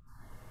 Daddy.